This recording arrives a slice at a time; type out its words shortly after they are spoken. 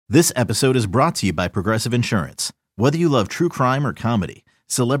This episode is brought to you by Progressive Insurance. Whether you love true crime or comedy,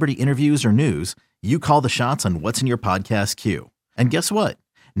 celebrity interviews or news, you call the shots on what's in your podcast queue. And guess what?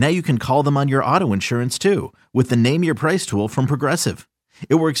 Now you can call them on your auto insurance too with the Name Your Price tool from Progressive.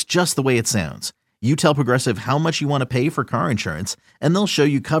 It works just the way it sounds. You tell Progressive how much you want to pay for car insurance, and they'll show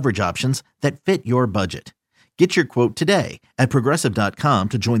you coverage options that fit your budget. Get your quote today at Progressive.com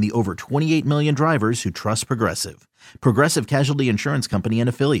to join the over 28 million drivers who trust Progressive. Progressive Casualty Insurance Company and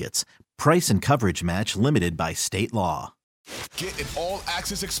Affiliates. Price and coverage match limited by state law. Get an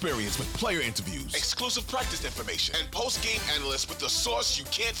all-access experience with player interviews, exclusive practice information, and post-game analysts with the sauce you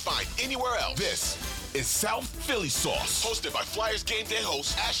can't find anywhere else. This is South Philly Sauce, hosted by Flyers Game Day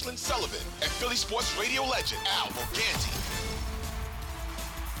host Ashlyn Sullivan and Philly sports radio legend Al Morganti.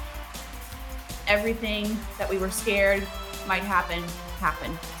 Everything that we were scared might happened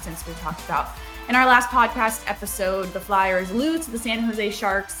since we talked about. In our last podcast episode, the Flyers lose to the San Jose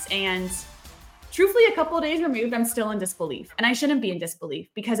Sharks, and truthfully, a couple of days removed, I'm still in disbelief. And I shouldn't be in disbelief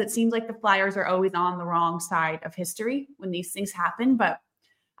because it seems like the Flyers are always on the wrong side of history when these things happen. But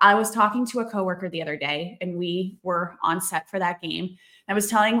I was talking to a coworker the other day, and we were on set for that game. I was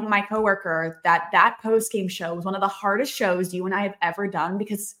telling my coworker that post-game show was one of the hardest shows you and I have ever done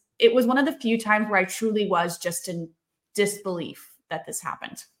because it was one of the few times where I truly was just in disbelief that this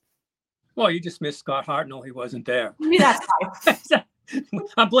happened. Well, you just missed Scott Hartnell. He wasn't there. Maybe that's why.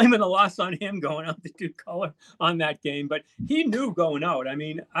 I'm blaming the loss on him going out to do color on that game, but he knew going out. I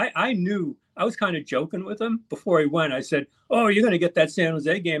mean, I knew. I was kind of joking with him before he went. I said, "Oh, you're going to get that San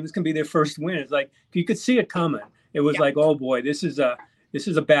Jose game. This can be their first win." It's like you could see it coming. It was like, "Oh boy, this is a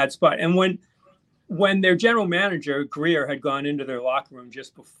bad spot." And when their general manager Greer had gone into their locker room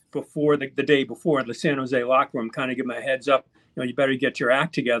just before the day before, the San Jose locker room, kind of give them a heads up. You better get your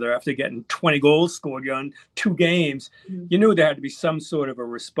act together after getting 20 goals scored on 2 games. Mm-hmm. You knew there had to be some sort of a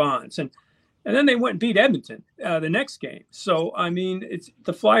response. And then they went and beat Edmonton the next game. So, I mean,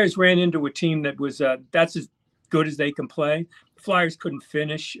 the Flyers ran into a team that was that's as good as they can play. The Flyers couldn't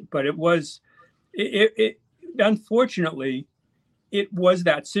finish, but it unfortunately, it was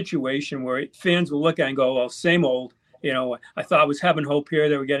that situation where fans will look at it and go, well, same old. I thought I was having hope here.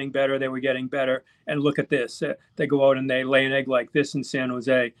 They were getting better. And look at this. They go out and they lay an egg like this in San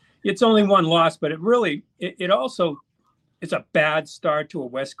Jose. It's only one loss, but it also is a bad start to a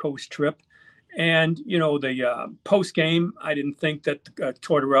West Coast trip. And, the post game, I didn't think that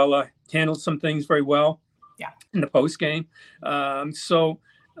Tortorella handled some things very well in the post game.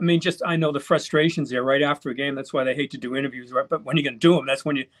 I know the frustrations there right after a game. That's why they hate to do interviews, right? But when you're going to do them, that's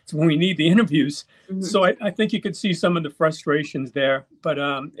when we need the interviews. Mm-hmm. So I think you could see some of the frustrations there. But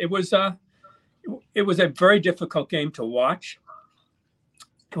it was a very difficult game to watch.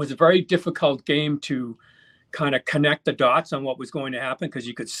 It was a very difficult game to kind of connect the dots on what was going to happen because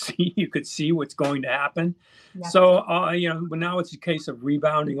you could see what's going to happen. Yeah. So now it's a case of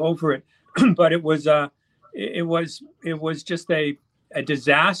rebounding over it. But it was just a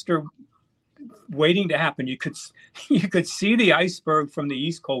disaster waiting to happen. You could see the iceberg from the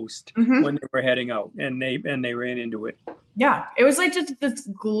East Coast when they were heading out, and they ran into it. Yeah, it was like just this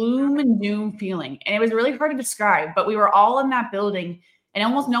gloom and doom feeling, and it was really hard to describe. But we were all in that building, and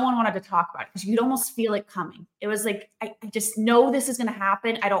almost no one wanted to talk about it because you could almost feel it coming. It was like I just know this is going to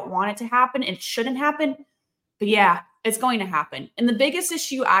happen. I don't want it to happen. It shouldn't happen, but yeah, it's going to happen. And the biggest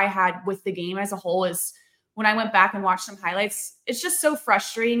issue I had with the game as a whole is, when I went back and watched some highlights, it's just so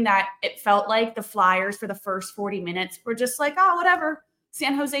frustrating that it felt like the Flyers for the first 40 minutes were just like, oh, whatever,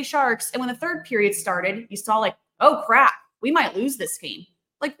 San Jose Sharks. And when the third period started, you saw like, oh, crap, we might lose this game.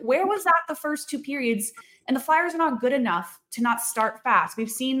 Like, where was that the first 2 periods? And the Flyers are not good enough to not start fast.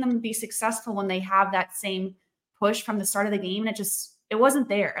 We've seen them be successful when they have that same push from the start of the game. And it wasn't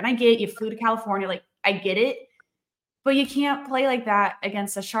there. And I get it. You flew to California. Like, I get it. But you can't play like that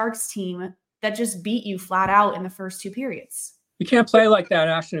against a Sharks team that just beat you flat out in the first 2 periods. You can't play like that,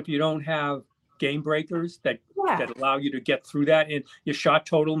 Ashton, if you don't have game breakers that allow you to get through that. And your shot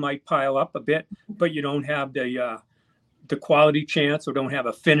total might pile up a bit, but you don't have the quality chance or don't have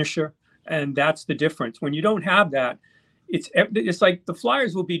a finisher. And that's the difference. When you don't have that, it's like the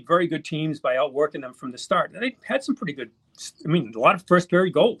Flyers will beat very good teams by outworking them from the start. They had some pretty good, a lot of first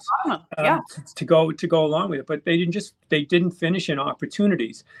period goals to go along with it, but they didn't finish in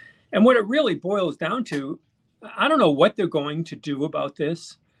opportunities. And what it really boils down to, I don't know what they're going to do about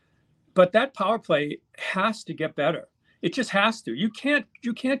this, but that power play has to get better. It just has to. You can't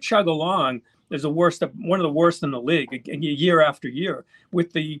chug along as one of the worst in the league year after year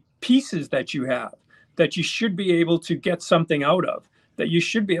with the pieces that you have, that you should be able to get something out of, that you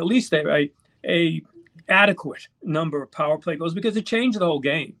should be at least a adequate number of power play goals, because it changed the whole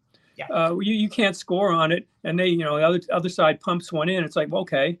game. You can't score on it. And they, the other side pumps one in. It's like,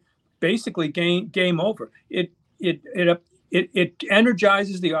 okay, basically game over. It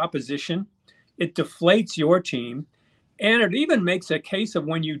energizes the opposition. It deflates your team. And it even makes a case of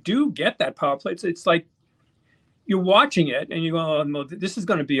when you do get that power play, it's like you're watching it and you go, oh, this is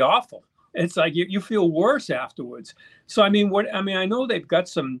going to be awful. It's like you feel worse afterwards. So, I know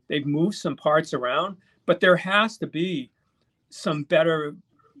they've moved some parts around, but there has to be some better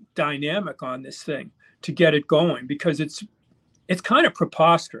dynamic on this thing to get it going, because it's kind of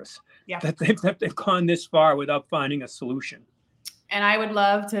preposterous that they've gone this far without finding a solution. And I would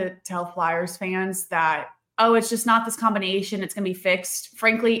love to tell Flyers fans that, it's just not this combination, it's going to be fixed.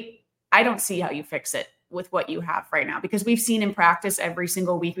 Frankly, I don't see how you fix it with what you have right now, because we've seen in practice every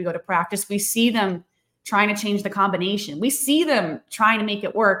single week we go to practice, we see them trying to change the combination. We see them trying to make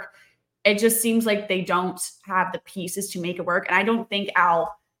it work. It just seems like they don't have the pieces to make it work. And I don't think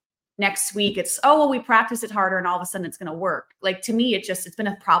next week it's, we practice it harder and all of a sudden it's going to work. Like, to me, it's been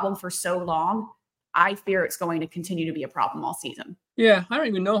a problem for so long. I fear it's going to continue to be a problem all season. Yeah, I don't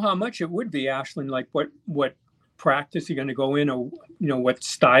even know how much it would be, Ashlyn, like what practice you're going to go in, or, what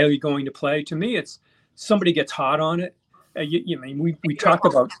style you're going to play. To me, it's somebody gets hot on it. We talk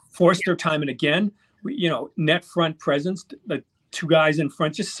about Forster time and again, net front presence, the two guys in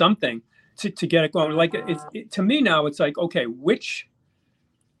front, just something to get it going. Like, to me now, it's like, okay, which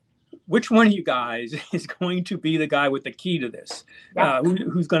one of you guys is going to be the guy with the key to this? Yeah.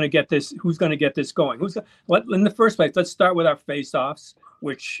 Who's going to get this? Who's going to get this going? In the first place, let's start with our face-offs,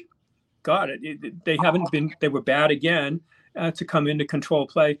 which, they haven't been. They were bad again to come into control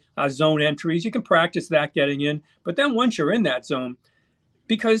play. Zone entries, you can practice that getting in, but then once you're in that zone,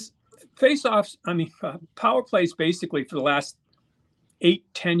 because face-offs, power plays basically for the last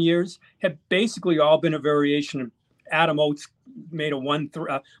 8-10 years have basically all been a variation of Adam Oates made a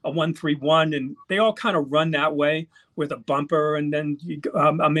 1-3-1, and they all kind of run that way with a bumper and then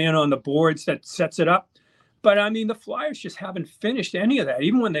a man on the boards that sets it up. But the Flyers just haven't finished any of that,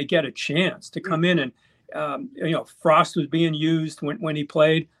 even when they get a chance to come in and Frost was being used when he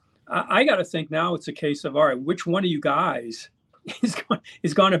played. I got to think now it's a case of, all right, which one of you guys is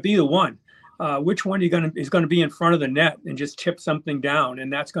going to be the one? Which one is going to be in front of the net and just tip something down,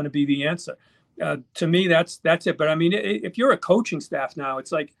 and that's going to be the answer. To me, that's it. But if you're a coaching staff now,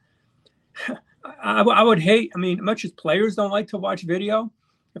 it's like I would hate. Much as players don't like to watch video,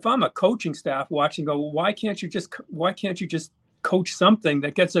 if I'm a coaching staff watching, why can't you just coach something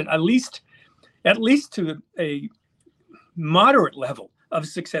that gets it at least to a moderate level of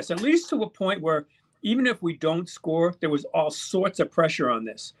success, at least to a point where even if we don't score, there was all sorts of pressure on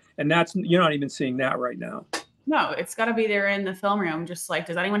this, and you're not even seeing that right now. No, it's got to be there in the film room. Just like,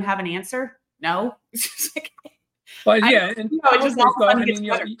 does anyone have an answer? No. But yeah,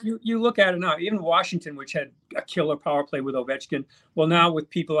 you look at it now. Even Washington, which had a killer power play with Ovechkin, well, now with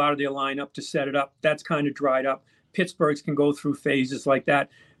people out of their lineup to set it up, that's kind of dried up. Pittsburgh's can go through phases like that,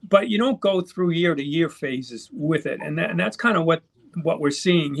 but you don't go through year-to-year phases with it, and that's kind of what we're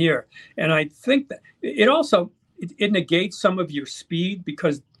seeing here. And I think that it also it negates some of your speed,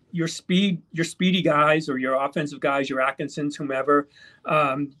 because your speedy guys or your offensive guys, your Atkinsons, whomever,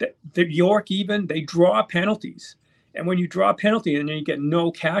 the York even, they draw penalties. And when you draw a penalty and then you get no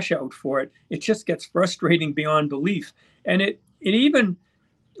cash out for it, it just gets frustrating beyond belief. And it even,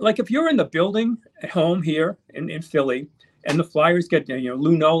 like, if you're in the building at home here in Philly and the Flyers get,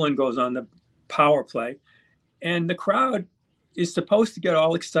 Lou Nolan goes on the power play and the crowd is supposed to get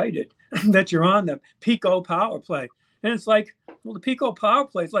all excited that you're on the Pico power play. And it's like, well, the Pico power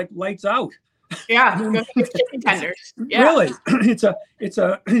play is like lights out. Yeah, chicken tenders. Yeah. Really,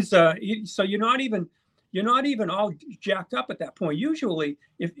 so you're not even all jacked up at that point. Usually,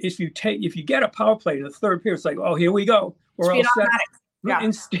 if you get a power play in the third period, it's like, oh, here we go, we're all set. Yeah.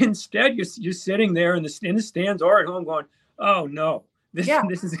 Instead, you're sitting there in the stands or at home going, oh no, this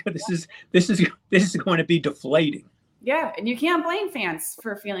is going to be deflating. Yeah, and you can't blame fans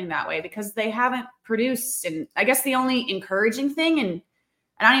for feeling that way because they haven't produced. And I guess the only encouraging thing, and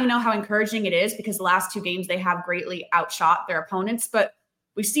I don't even know how encouraging it is because the last two games they have greatly outshot their opponents, but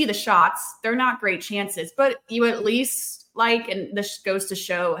we see the shots. They're not great chances, but you at least and this goes to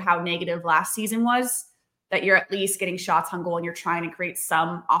show how negative last season was, that you're at least getting shots on goal and you're trying to create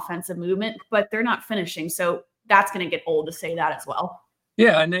some offensive movement, but they're not finishing. So that's going to get old to say that as well.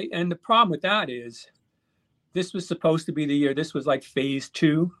 Yeah, and the problem with that is, this was supposed to be the year. This was like phase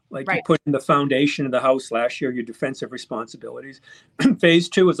 2. Like, right. You put in the foundation of the house last year, your defensive responsibilities. Phase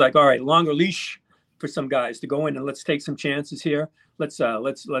 2 was like, all right, longer leash for some guys to go in and let's take some chances here. Let's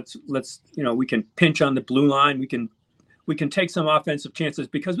we can pinch on the blue line. We can we can take some offensive chances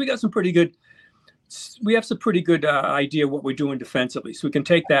because we have some pretty good idea what we're doing defensively. So we can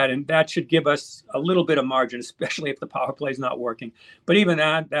take that, and that should give us a little bit of margin, especially if the power play is not working. But even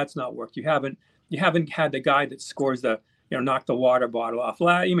that's not worked. You haven't had the guy that scores knock the water bottle off.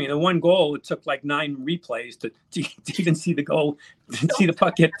 I mean, the one goal, it took like 9 replays to even see the goal, see the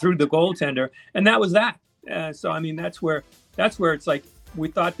puck get through the goaltender, and that was that. So I mean, that's where it's like we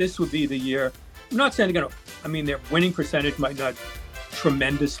thought this would be the year. I'm not saying their winning percentage might not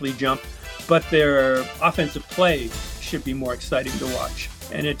tremendously jump, but their offensive play should be more exciting to watch,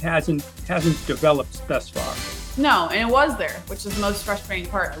 and it hasn't developed thus far. No, and it was there, which is the most frustrating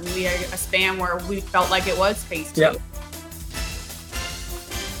part. We had a span where we felt like it was phase 2.